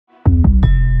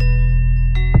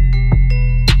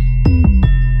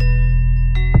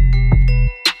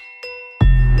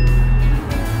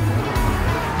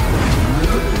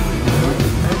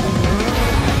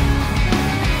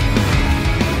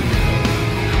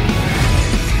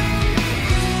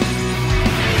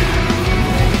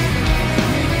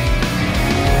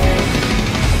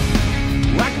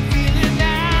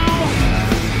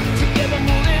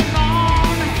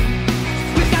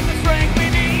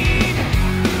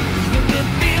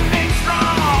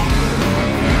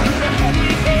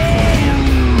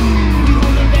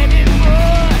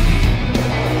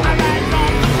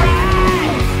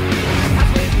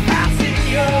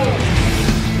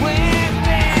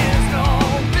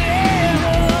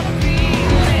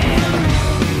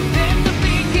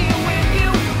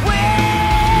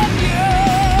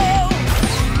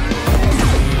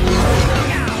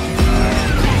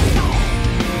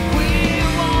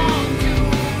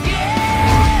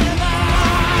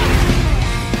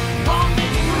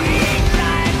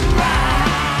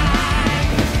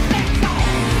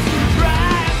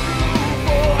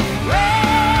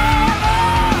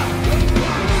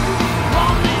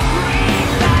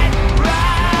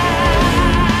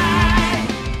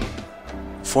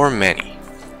For many,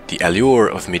 the allure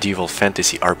of medieval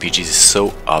fantasy RPGs is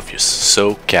so obvious,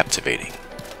 so captivating.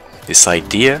 This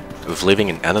idea of living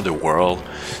in another world,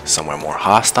 somewhere more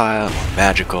hostile, more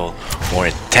magical, more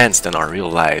intense than our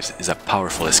real lives, is a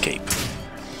powerful escape.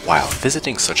 While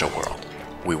visiting such a world,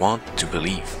 we want to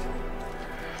believe.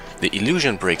 The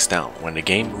illusion breaks down when the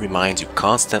game reminds you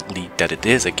constantly that it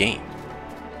is a game.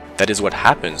 That is what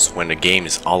happens when the game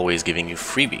is always giving you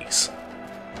freebies.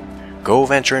 Go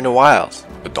venture in the wilds,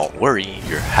 but don't worry,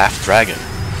 you're half dragon.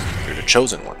 You're the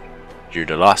chosen one. You're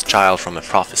the lost child from a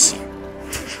prophecy.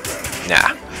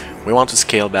 Nah, we want to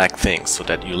scale back things so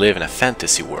that you live in a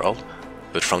fantasy world,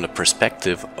 but from the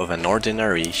perspective of an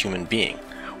ordinary human being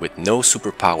with no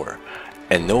superpower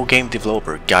and no game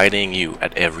developer guiding you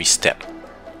at every step.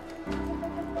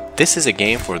 This is a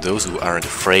game for those who aren't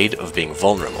afraid of being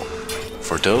vulnerable,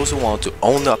 for those who want to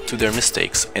own up to their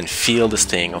mistakes and feel the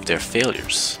sting of their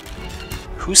failures.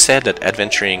 Who said that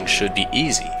adventuring should be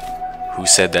easy? Who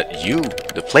said that you,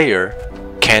 the player,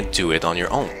 can't do it on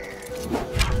your own?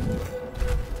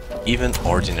 Even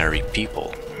ordinary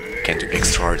people can do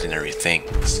extraordinary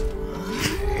things.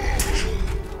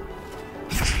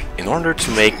 In order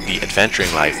to make the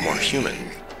adventuring life more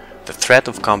human, the threat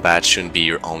of combat shouldn't be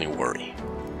your only worry.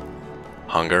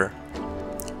 Hunger,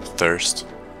 thirst,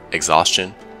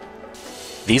 exhaustion,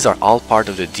 these are all part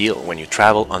of the deal when you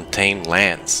travel untamed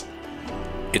lands.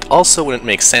 It also wouldn't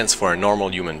make sense for a normal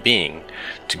human being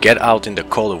to get out in the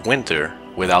cold of winter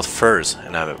without furs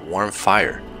and have a warm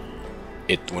fire.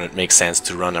 It wouldn't make sense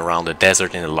to run around the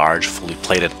desert in a large, fully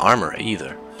plated armor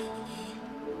either.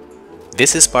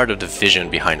 This is part of the vision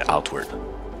behind Outward.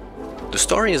 The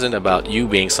story isn't about you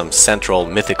being some central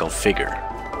mythical figure.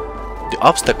 The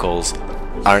obstacles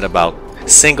aren't about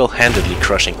single-handedly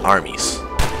crushing armies.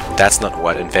 That's not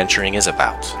what adventuring is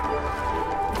about.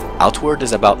 Outward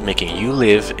is about making you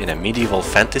live in a medieval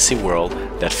fantasy world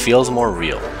that feels more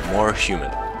real, more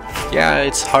human. Yeah,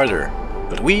 it's harder,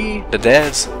 but we, the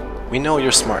devs, we know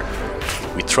you're smart.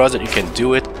 We trust that you can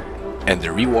do it, and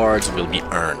the rewards will be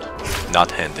earned, not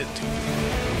handed to you.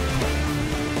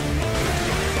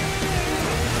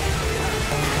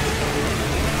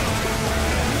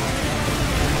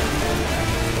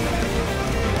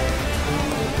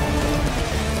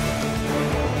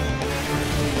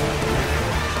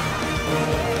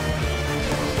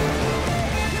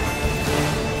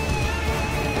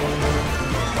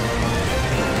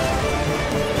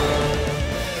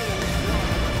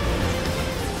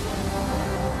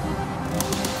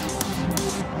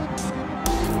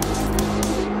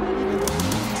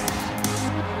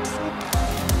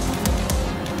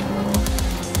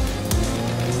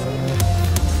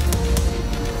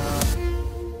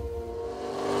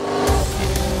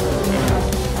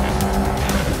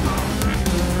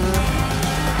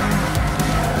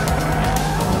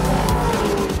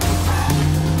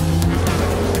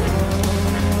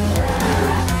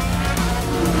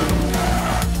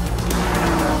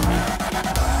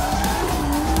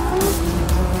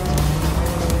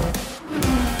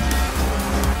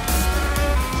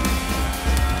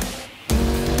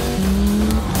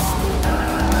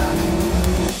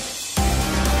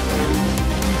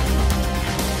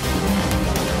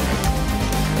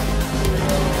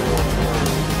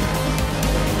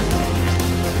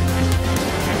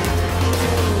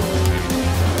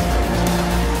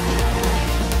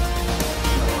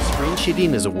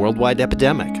 Cheating is a worldwide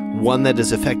epidemic, one that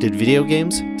has affected video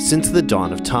games since the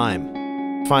dawn of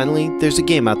time. Finally, there's a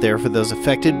game out there for those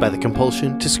affected by the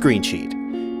compulsion to screen cheat.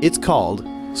 It's called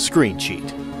Screen Cheat.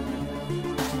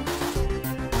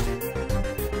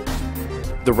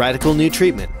 The radical new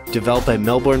treatment, developed by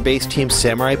Melbourne-based team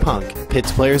Samurai Punk,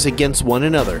 pits players against one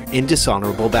another in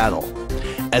dishonorable battle.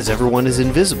 As everyone is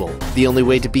invisible, the only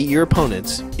way to beat your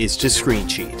opponents is to screen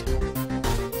cheat.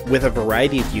 With a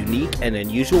variety of unique and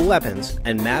unusual weapons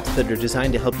and maps that are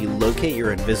designed to help you locate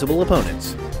your invisible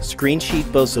opponents, Screen Cheat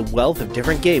boasts a wealth of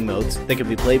different game modes that can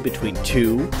be played between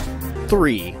 2,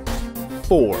 3,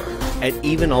 4, and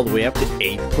even all the way up to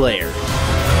 8 players.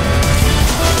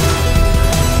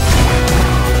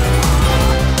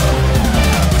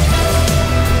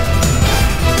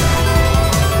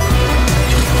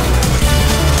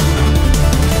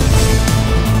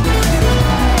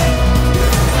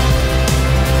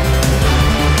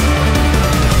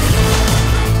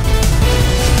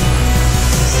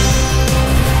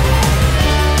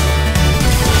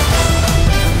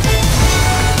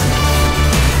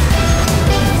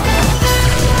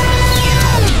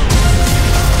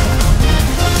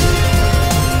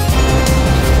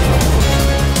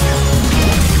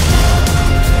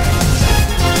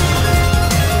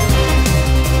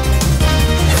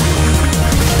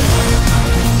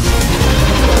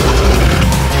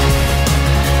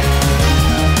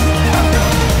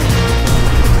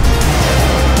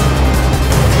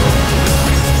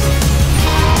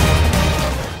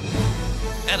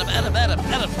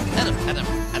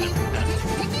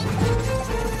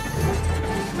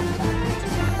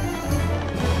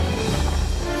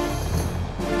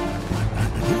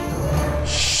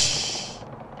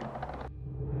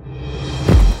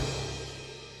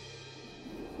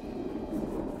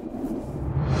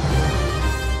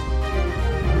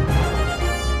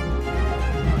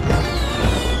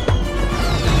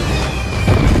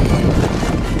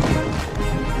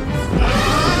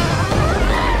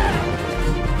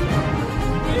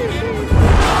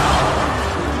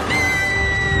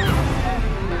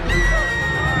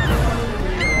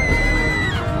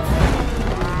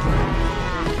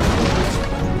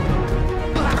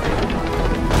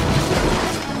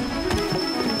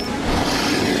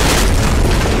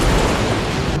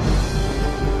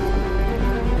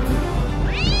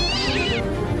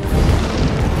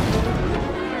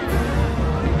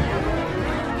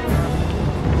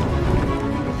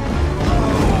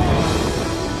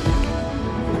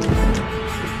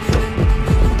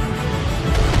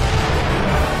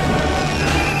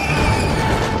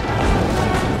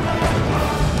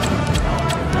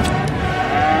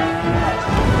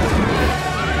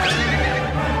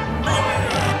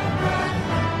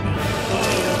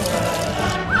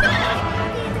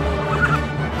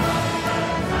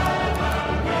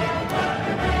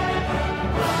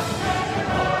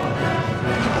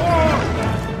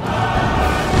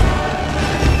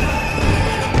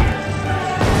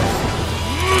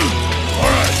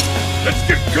 Let's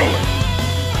get going!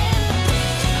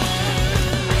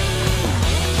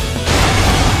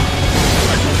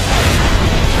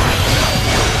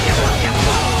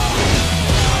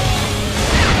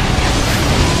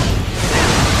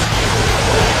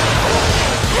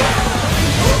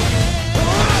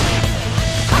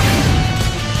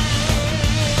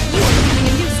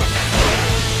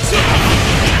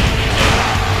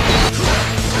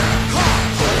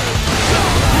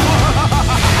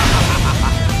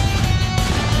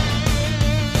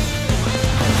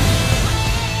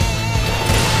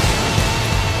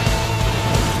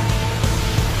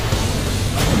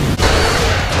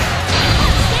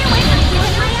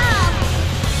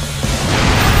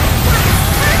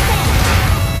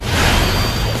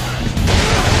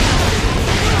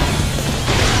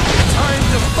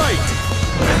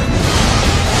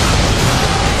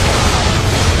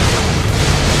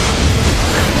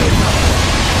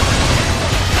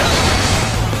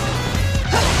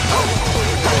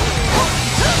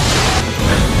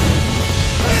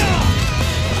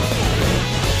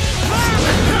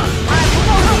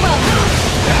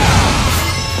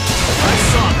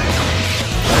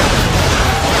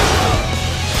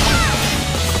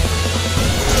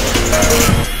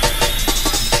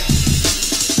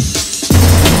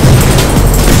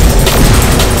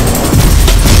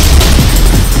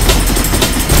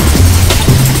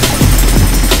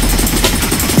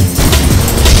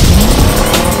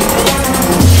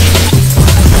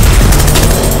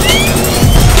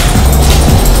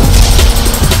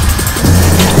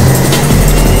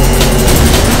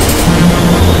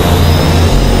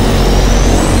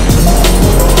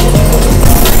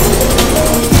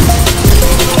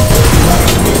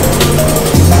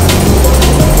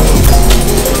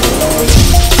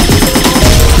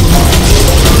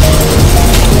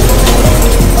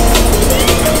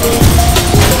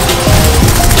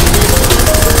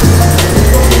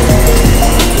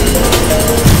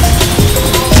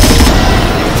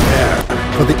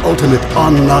 For the ultimate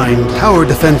online tower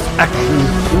defense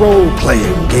action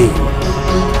role-playing game.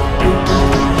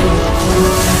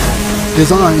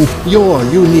 Design your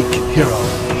unique hero.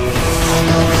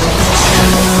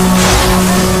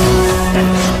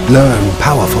 Learn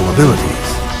powerful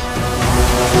abilities.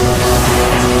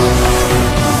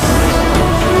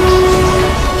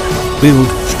 Build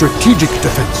strategic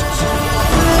defenses.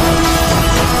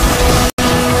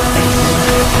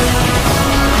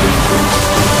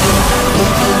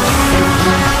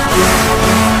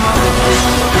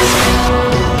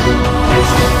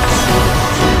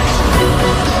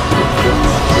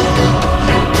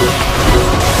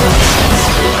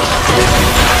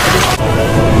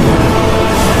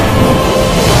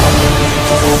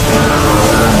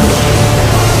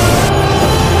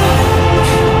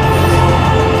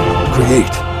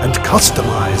 Create and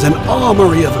customize an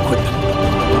armory of equipment.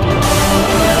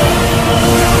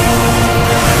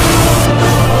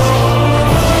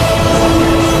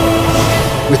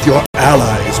 With your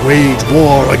allies, wage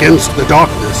war against the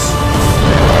darkness.